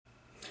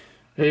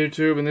Hey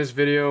YouTube, in this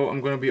video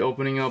I'm going to be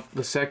opening up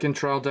the second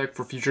trial deck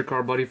for Future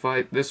Card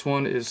Buddyfight. This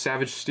one is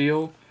Savage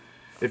Steel.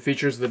 It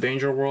features the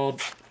Danger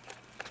World.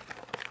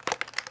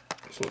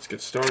 So let's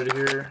get started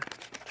here.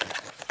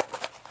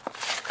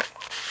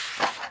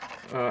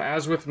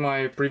 As with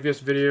my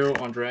previous video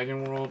on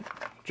Dragon World,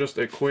 just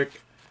a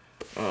quick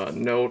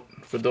note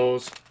for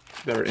those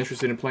that are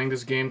interested in playing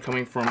this game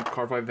coming from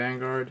Cardfight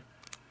Vanguard.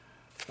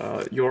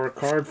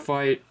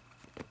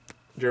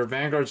 Your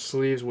Vanguard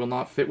sleeves will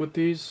not fit with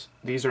these.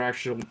 These are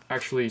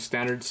actually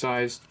standard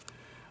sized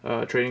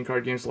trading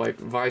card games like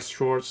Vice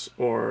Shorts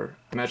or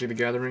Magic the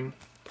Gathering.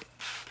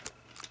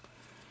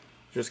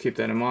 Just keep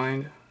that in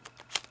mind.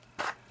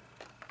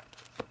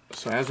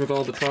 So as with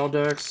all the trial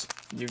decks,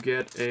 you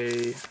get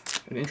an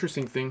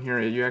interesting thing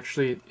here. You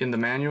actually, in the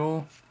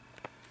manual,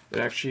 it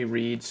actually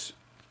reads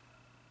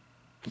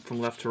from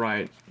left to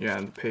right. Yeah,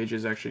 and the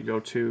pages actually go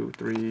 2,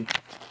 3,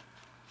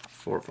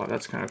 4, 5.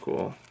 That's kind of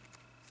cool.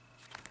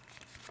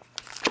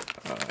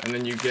 And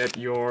then you get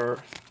your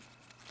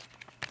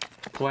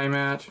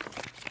playmat,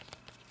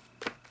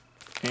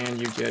 and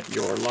you get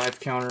your life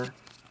counter.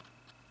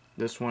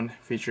 This one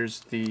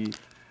features I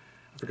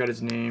forgot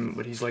his name,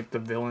 but he's like the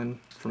villain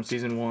from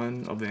season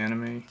 1 of the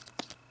anime.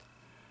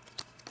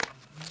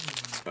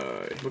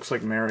 He looks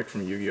like Merrick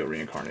from Yu-Gi-Oh!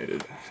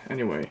 Reincarnated.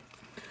 Anyway,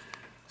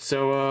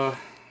 so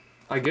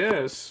I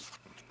guess,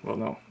 well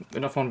no,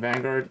 enough on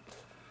Vanguard.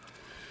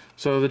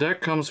 So the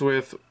deck comes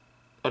with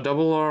a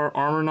double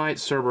Armorknight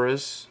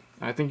Cerberus.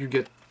 I think you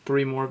get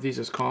 3 more of these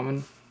as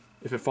common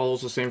if it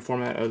follows the same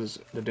format as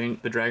the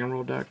Dragon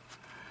World deck.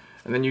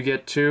 And then you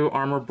get 2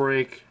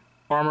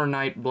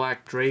 Armorknight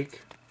Black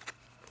Drake.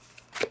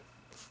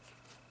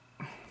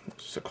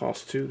 This is a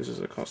cost 2, this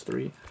is a cost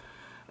 3.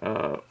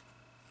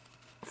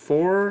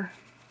 4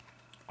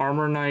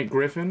 Armorknight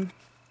Griffin.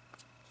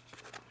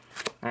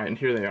 Alright, and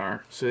here they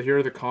are. So here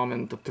are the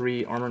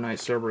 3 Armorknight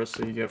Cerberus,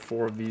 so you get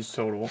 4 of these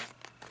total.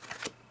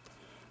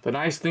 The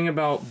nice thing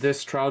about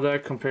this trial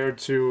deck compared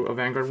to a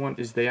Vanguard one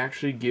is they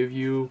actually give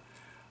you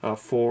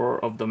 4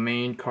 of the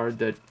main card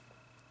that,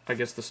 I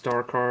guess the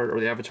star card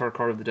or the avatar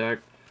card of the deck.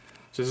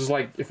 So this is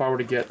like if I were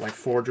to get like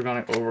 4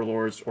 Dragonic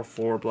Overlords or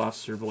 4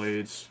 Blaster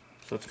Blades.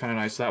 So that's kind of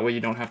nice. That way you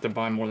don't have to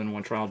buy more than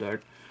one trial deck.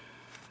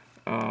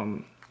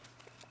 2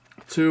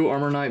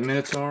 Armorknight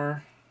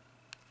Minotaur.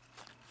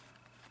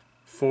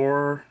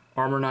 4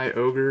 Armorknight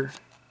Ogre.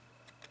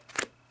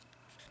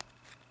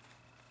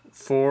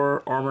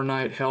 4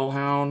 Armorknight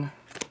Hellhound,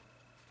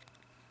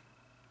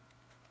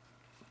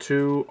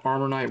 2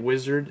 Armorknight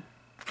Wizard,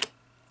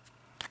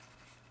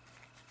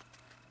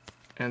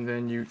 and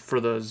then for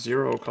the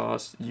 0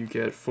 cost, you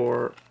get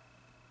 4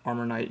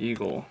 Armorknight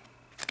Eagle.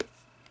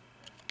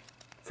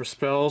 For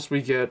spells,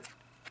 we get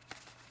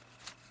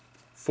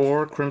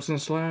 4 Crimson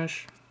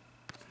Slash.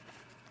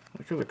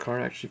 Look how the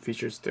card actually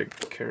features the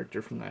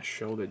character from that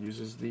show that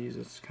uses these.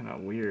 It's kind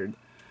of weird.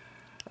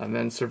 And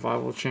then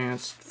survival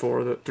chance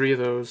for 3 of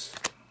those.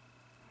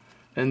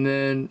 And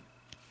then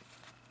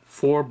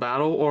 4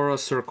 battle aura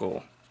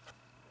circle.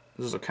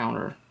 This is a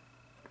counter.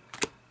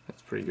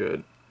 That's pretty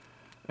good.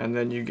 And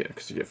then you get,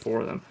 because you get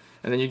 4 of them.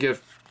 And then you get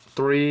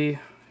 3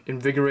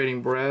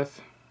 invigorating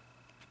breath.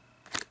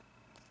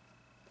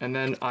 And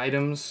then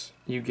items,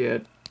 you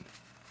get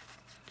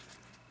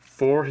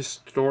 4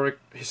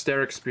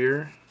 hysteric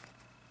spear.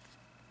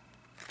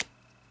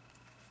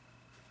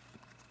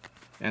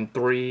 And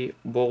 3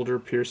 boulder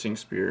piercing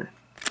spear.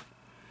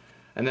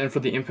 And then for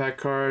the impact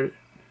card,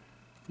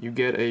 you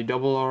get a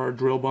double R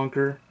drill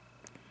bunker.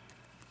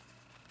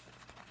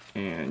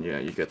 And yeah,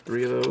 you get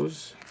 3 of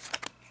those.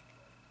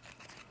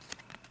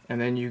 And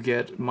then you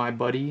get my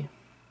buddy.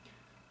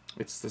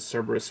 It's the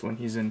Cerberus when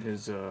he's in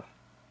his, I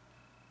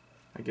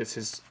guess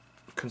his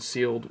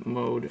concealed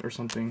mode or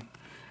something.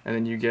 And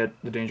then you get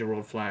the Danger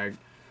World flag.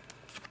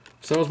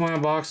 So that was my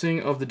unboxing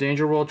of the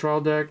Danger World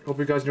trial deck. Hope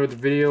you guys enjoyed the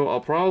video.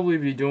 I'll probably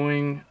be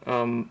doing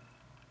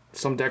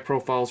some deck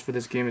profiles for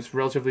this game. It's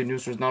relatively new,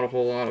 so there's not a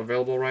whole lot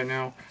available right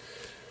now.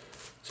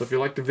 So if you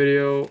liked the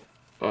video,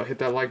 hit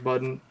that like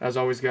button. As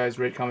always, guys,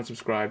 rate, comment,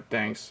 subscribe.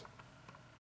 Thanks.